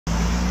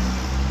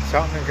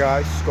What's happening,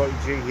 guys? Scotty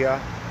G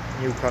here,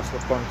 Newcastle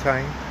upon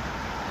Tyne,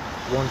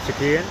 once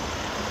again.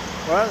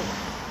 Well,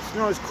 it's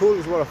not as cold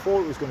as what I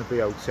thought it was going to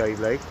be outside,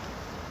 like,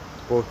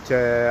 but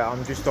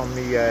I'm just on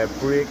my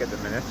break at the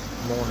minute,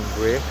 morning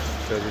break,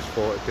 so I just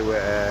thought I'd do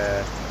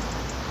a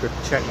quick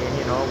check-in,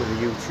 you know, with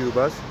the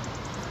YouTubers.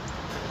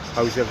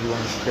 How's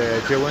everyone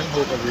doing?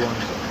 Hope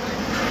everyone's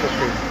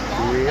fucking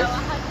great.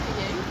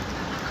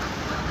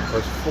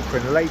 Because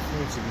fucking life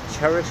needs to be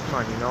cherished,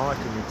 man, you know. It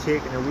can be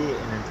taken away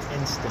in an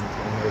instant,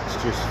 and it's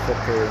just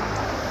fucking,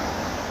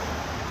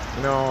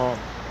 you know,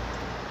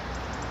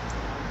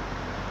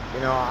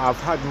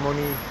 I've had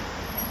money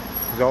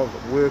because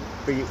I've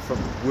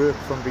worked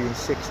from being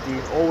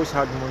 16, always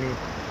had money.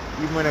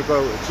 Even when I got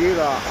out of jail,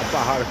 I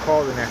had a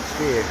car the next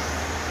day,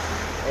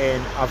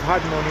 and I've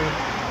had money,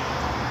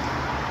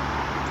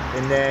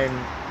 and then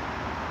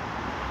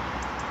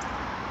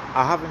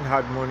I haven't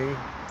had money.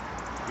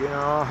 You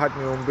know, I had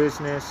my own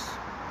business,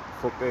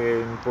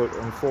 fucking, but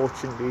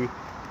unfortunately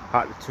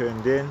had to turn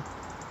it in.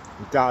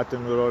 My dad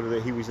done a lot of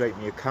it. He was like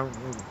my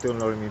accountant, done a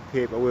lot of my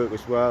paperwork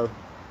as well,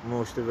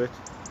 most of it,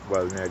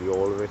 well, nearly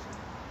all of it.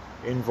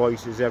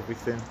 Invoices,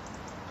 everything.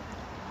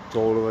 It's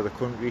all over the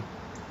country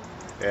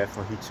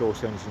for heat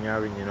source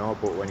engineering, you know.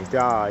 But when he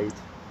died,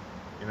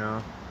 you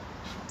know,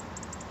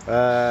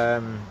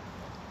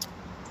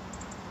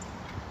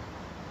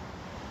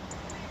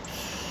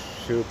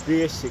 so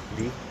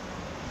basically,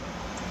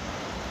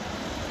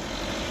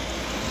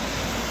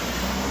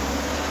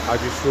 I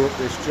just hope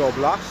this job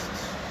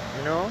lasts,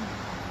 you know,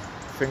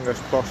 fingers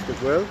crossed it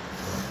will.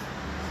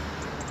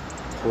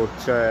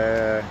 But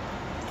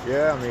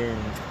yeah, I mean,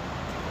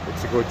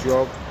 it's a good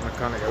job,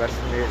 mechanical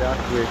estimator,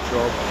 great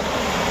job.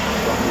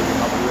 I'm really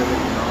happy with it,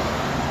 you know.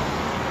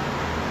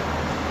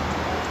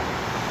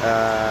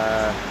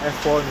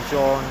 F1 is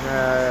on,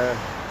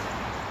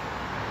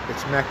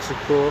 it's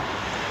Mexico,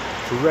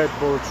 it's a Red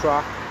Bull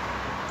track.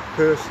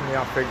 Personally,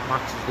 I think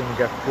Max is going to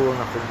get pole,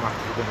 and I think Max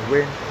is going to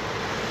win.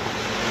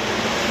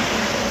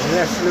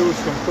 Unless Lewis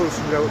can pull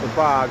something out of the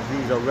bag,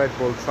 these are Red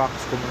Bull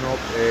tracks coming up,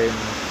 and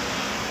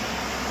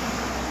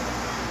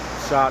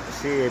sad to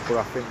say, but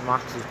I think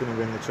Max is going to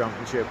win the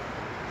championship,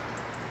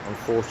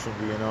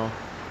 unfortunately, you know.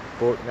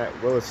 But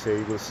we'll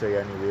see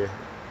anyway.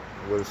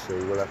 We'll see,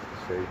 we'll have to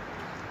see.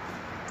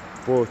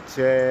 But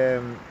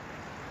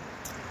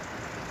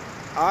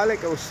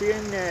like I was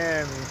saying,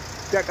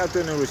 Deck had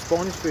done a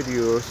response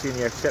video saying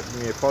he accepted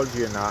my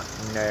apology and that,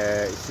 and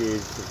he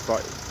says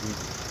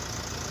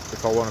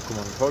if I want to come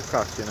on the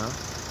podcast, you know.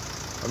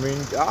 I mean,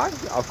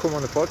 I'll come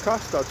on the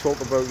podcast. I'll talk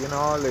about, you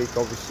know, like,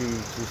 obviously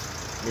just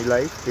my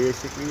life,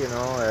 basically, you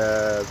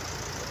know,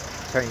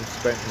 time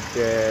spent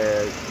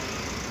in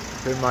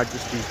Her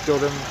Majesty's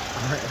Durham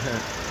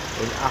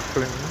in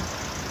Accrington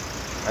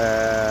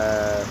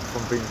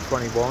from being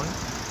 21,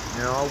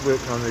 you know,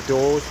 working on the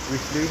doors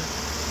briefly.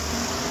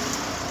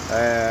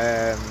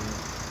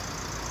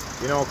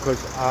 You know, because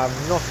I'm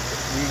not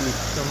in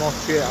the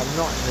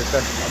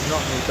best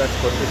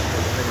condition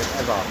at the minute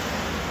ever.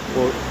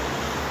 But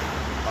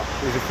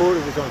there's a photo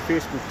that was on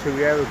Facebook 2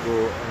 years ago,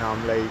 and I'm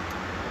like,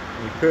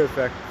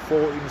 perfect,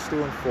 14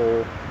 stone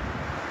 4,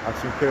 that's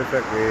in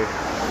perfect weight,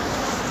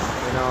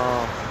 you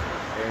know,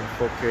 and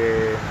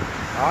fucking,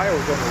 I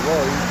was on the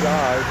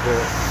rise,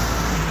 but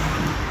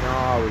you know,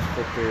 I was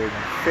fucking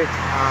fit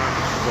and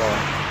strong.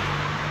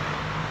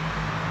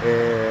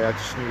 I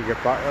just need to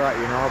get back to that,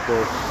 you know,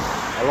 but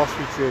I lost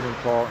my training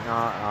partner,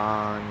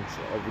 and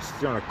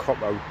obviously on a cop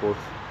out, but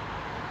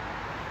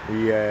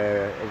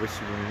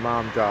obviously when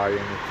my mum died, and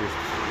it just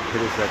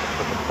hit us like a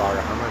fucking bag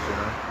of hammers, you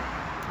know,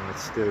 and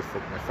it's still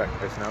fucking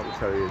affecting us now, to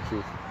tell you the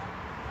truth.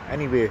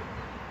 Anyway,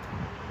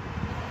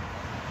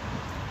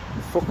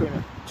 fucking,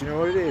 do you know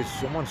what it is?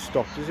 Someone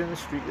stopped us in the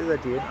street the other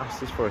day and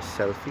asked us for a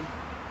selfie.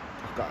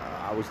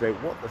 I was like,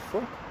 what the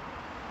fuck?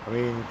 I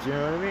mean, do you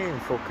know what I mean?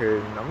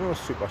 Fucking, I'm no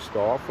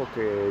superstar,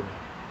 fucking,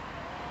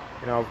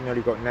 you know, I've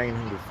nearly got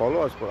 900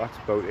 followers, but that's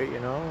about it, you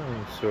know,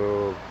 and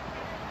so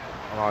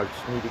I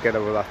just need to get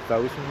over that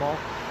 1,000 mark.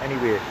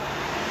 Anyway,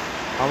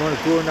 I'm going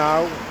to go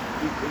now,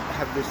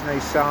 have this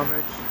nice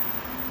sandwich,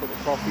 cup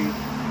of coffee,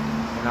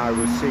 and I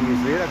will see you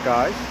later,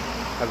 guys.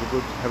 Have a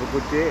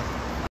good day.